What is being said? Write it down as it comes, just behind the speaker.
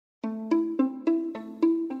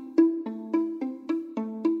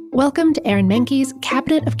Welcome to Aaron Mahnke's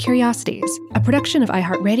Cabinet of Curiosities, a production of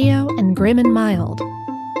iHeartRadio and Grim and Mild.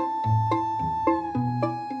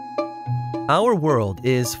 Our world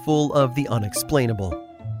is full of the unexplainable.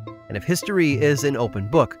 And if history is an open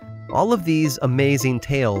book, all of these amazing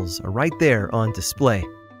tales are right there on display,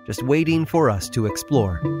 just waiting for us to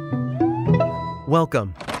explore.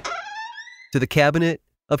 Welcome to the Cabinet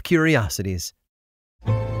of Curiosities.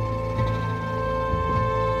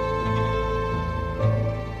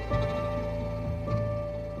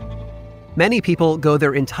 Many people go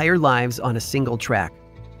their entire lives on a single track.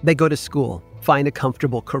 They go to school, find a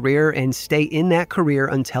comfortable career, and stay in that career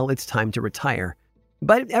until it's time to retire.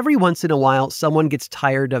 But every once in a while, someone gets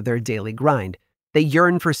tired of their daily grind. They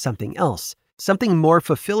yearn for something else, something more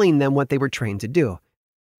fulfilling than what they were trained to do.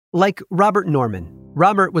 Like Robert Norman.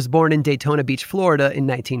 Robert was born in Daytona Beach, Florida in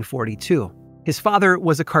 1942. His father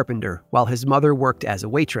was a carpenter, while his mother worked as a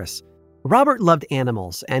waitress. Robert loved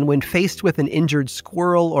animals, and when faced with an injured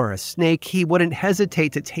squirrel or a snake, he wouldn't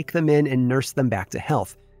hesitate to take them in and nurse them back to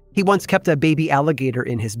health. He once kept a baby alligator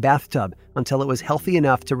in his bathtub until it was healthy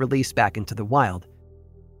enough to release back into the wild.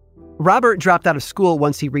 Robert dropped out of school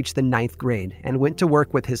once he reached the 9th grade and went to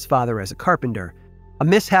work with his father as a carpenter. A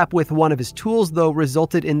mishap with one of his tools, though,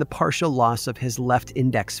 resulted in the partial loss of his left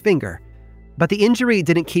index finger. But the injury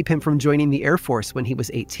didn't keep him from joining the Air Force when he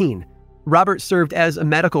was 18. Robert served as a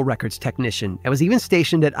medical records technician and was even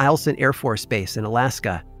stationed at Eielson Air Force Base in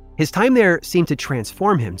Alaska. His time there seemed to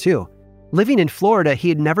transform him, too. Living in Florida, he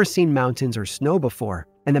had never seen mountains or snow before,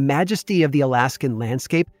 and the majesty of the Alaskan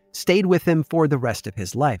landscape stayed with him for the rest of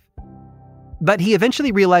his life. But he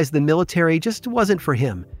eventually realized the military just wasn't for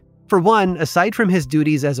him. For one, aside from his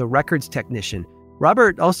duties as a records technician,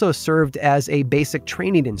 Robert also served as a basic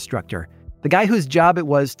training instructor, the guy whose job it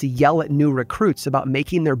was to yell at new recruits about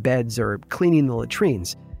making their beds or cleaning the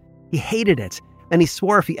latrines. He hated it, and he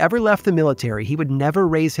swore if he ever left the military, he would never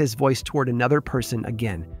raise his voice toward another person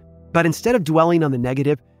again. But instead of dwelling on the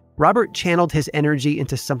negative, Robert channeled his energy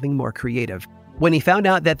into something more creative. When he found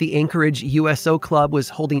out that the Anchorage USO Club was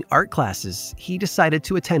holding art classes, he decided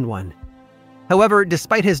to attend one. However,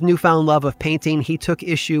 despite his newfound love of painting, he took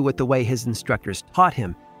issue with the way his instructors taught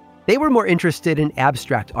him. They were more interested in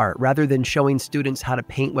abstract art rather than showing students how to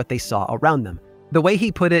paint what they saw around them. The way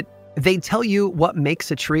he put it, they'd tell you what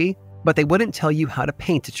makes a tree, but they wouldn't tell you how to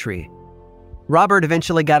paint a tree. Robert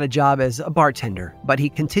eventually got a job as a bartender, but he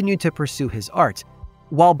continued to pursue his art.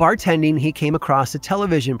 While bartending, he came across a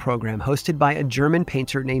television program hosted by a German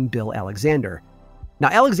painter named Bill Alexander. Now,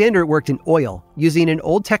 Alexander worked in oil, using an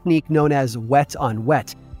old technique known as wet on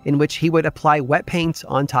wet, in which he would apply wet paint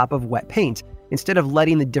on top of wet paint, instead of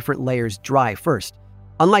letting the different layers dry first.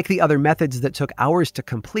 Unlike the other methods that took hours to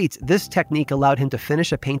complete, this technique allowed him to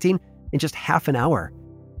finish a painting in just half an hour.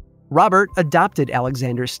 Robert adopted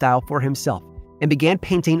Alexander's style for himself and began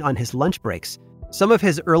painting on his lunch breaks. Some of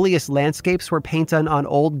his earliest landscapes were painted on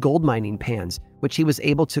old gold mining pans, which he was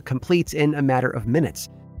able to complete in a matter of minutes.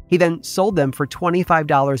 He then sold them for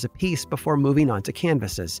 $25 a piece before moving on to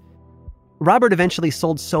canvases. Robert eventually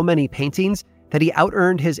sold so many paintings that he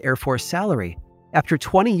out-earned his Air Force salary. After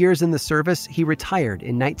 20 years in the service, he retired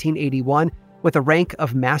in 1981 with a rank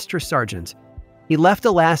of Master Sergeant. He left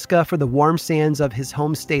Alaska for the warm sands of his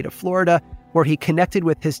home state of Florida, where he connected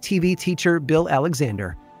with his TV teacher, Bill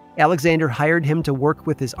Alexander. Alexander hired him to work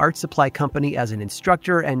with his art supply company as an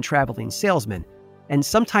instructor and traveling salesman. And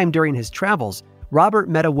sometime during his travels, Robert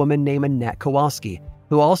met a woman named Annette Kowalski,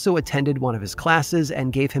 who also attended one of his classes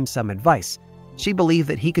and gave him some advice. She believed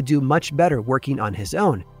that he could do much better working on his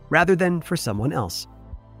own, rather than for someone else.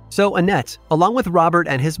 So Annette, along with Robert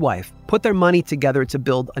and his wife, put their money together to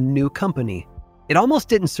build a new company. It almost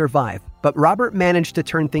didn't survive, but Robert managed to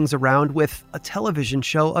turn things around with a television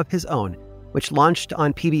show of his own, which launched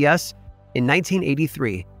on PBS in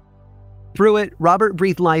 1983. Through it, Robert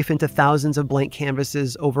breathed life into thousands of blank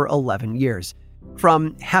canvases over 11 years.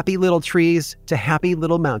 From Happy Little Trees to Happy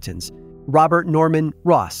Little Mountains, Robert Norman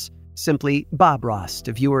Ross, simply Bob Ross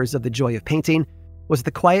to viewers of The Joy of Painting, was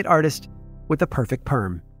the quiet artist with the perfect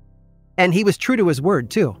perm. And he was true to his word,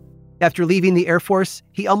 too. After leaving the Air Force,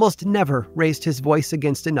 he almost never raised his voice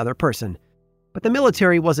against another person. But the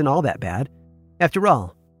military wasn't all that bad. After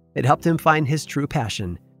all, it helped him find his true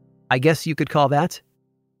passion. I guess you could call that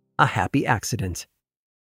a happy accident.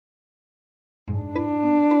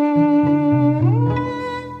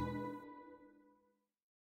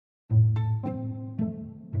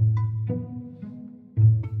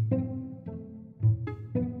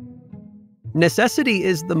 Necessity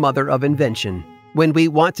is the mother of invention. When we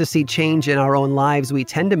want to see change in our own lives, we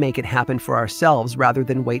tend to make it happen for ourselves rather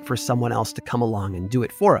than wait for someone else to come along and do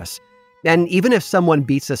it for us. And even if someone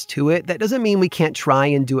beats us to it, that doesn't mean we can't try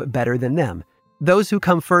and do it better than them. Those who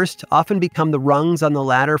come first often become the rungs on the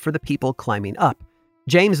ladder for the people climbing up.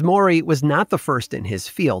 James Morey was not the first in his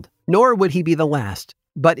field, nor would he be the last.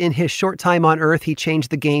 But in his short time on Earth, he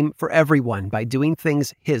changed the game for everyone by doing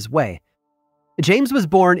things his way. James was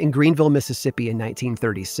born in Greenville, Mississippi in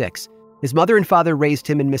 1936. His mother and father raised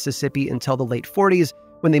him in Mississippi until the late 40s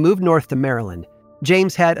when they moved north to Maryland.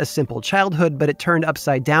 James had a simple childhood, but it turned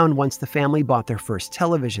upside down once the family bought their first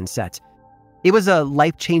television set. It was a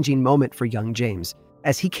life-changing moment for young James,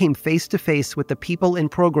 as he came face-to-face with the people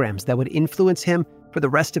and programs that would influence him for the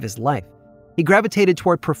rest of his life. He gravitated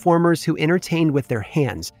toward performers who entertained with their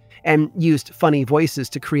hands and used funny voices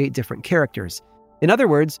to create different characters. In other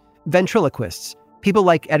words, ventriloquists, people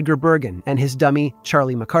like Edgar Bergen and his dummy,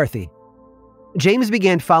 Charlie McCarthy. James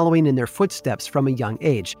began following in their footsteps from a young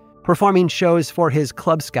age, performing shows for his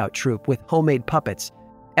Club Scout troupe with homemade puppets.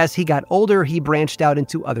 As he got older, he branched out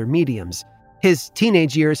into other mediums. His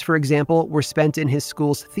teenage years, for example, were spent in his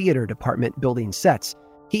school's theater department building sets.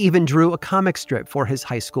 He even drew a comic strip for his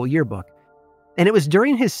high school yearbook. And it was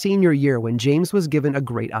during his senior year when James was given a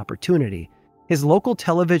great opportunity. His local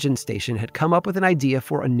television station had come up with an idea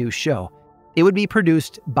for a new show. It would be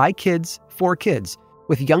produced by kids for kids,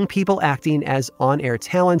 with young people acting as on-air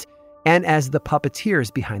talent and as the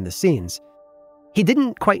puppeteers behind the scenes. He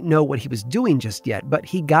didn't quite know what he was doing just yet, but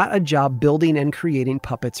he got a job building and creating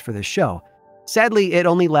puppets for the show. Sadly, it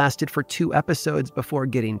only lasted for 2 episodes before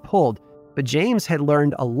getting pulled, but James had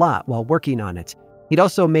learned a lot while working on it. He'd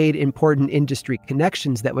also made important industry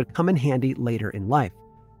connections that would come in handy later in life.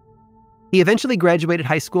 He eventually graduated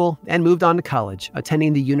high school and moved on to college,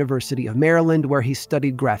 attending the University of Maryland, where he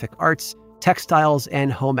studied graphic arts, textiles,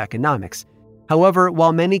 and home economics. However,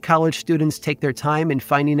 while many college students take their time in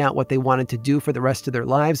finding out what they wanted to do for the rest of their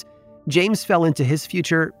lives, James fell into his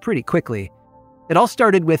future pretty quickly. It all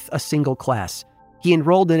started with a single class. He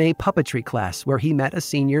enrolled in a puppetry class where he met a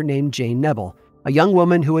senior named Jane Neville, a young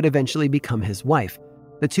woman who would eventually become his wife.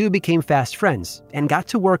 The two became fast friends and got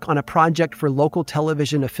to work on a project for local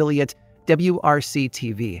television affiliate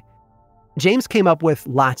WRC-TV. James came up with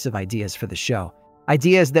lots of ideas for the show,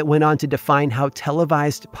 ideas that went on to define how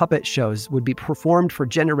televised puppet shows would be performed for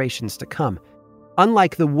generations to come.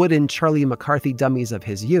 Unlike the wooden Charlie McCarthy dummies of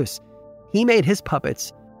his use, he made his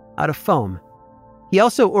puppets out of foam. He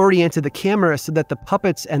also oriented the camera so that the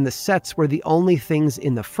puppets and the sets were the only things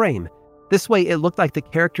in the frame. This way, it looked like the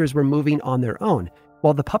characters were moving on their own,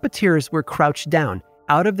 while the puppeteers were crouched down,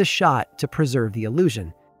 out of the shot to preserve the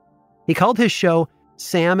illusion. He called his show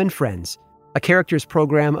Sam and Friends, a characters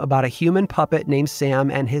program about a human puppet named Sam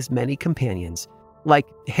and his many companions, like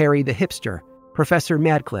Harry the hipster, Professor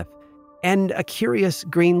Madcliffe, and a curious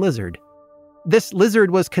green lizard. This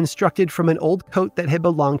lizard was constructed from an old coat that had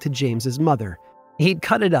belonged to James's mother. He'd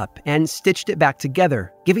cut it up and stitched it back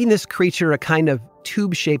together, giving this creature a kind of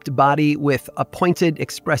tube-shaped body with a pointed,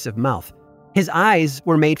 expressive mouth. His eyes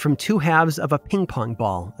were made from 2 halves of a ping-pong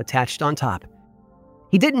ball attached on top.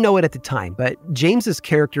 He didn't know it at the time, but James's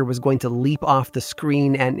character was going to leap off the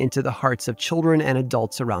screen and into the hearts of children and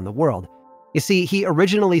adults around the world. You see, he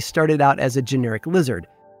originally started out as a generic lizard,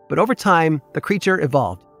 but over time, the creature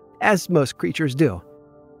evolved, as most creatures do.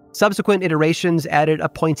 Subsequent iterations added a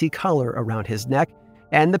pointy collar around his neck,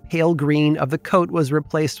 and the pale green of the coat was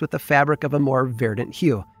replaced with the fabric of a more verdant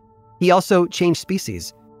hue. He also changed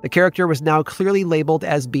species. The character was now clearly labeled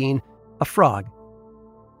as being a frog.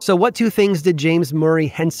 So what 2 things did James Murray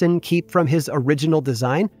Henson keep from his original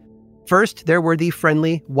design? First, there were the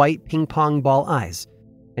friendly white ping pong ball eyes.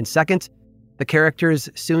 And second, the character's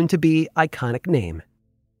soon-to-be iconic name,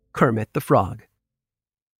 Kermit the Frog.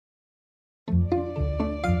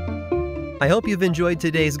 I hope you've enjoyed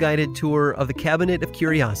today's guided tour of the Cabinet of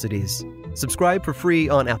Curiosities. Subscribe for free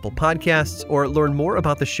on Apple Podcasts or learn more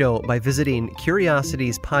about the show by visiting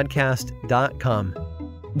curiositiespodcast.com.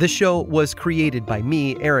 This show was created by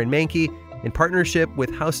me, Aaron Mahnke, in partnership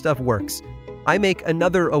with How Stuff Works. I make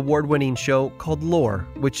another award-winning show called Lore,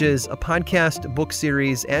 which is a podcast, book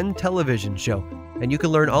series, and television show, and you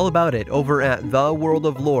can learn all about it over at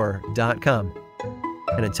theworldoflore.com.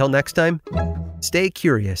 And until next time, stay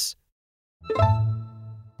curious.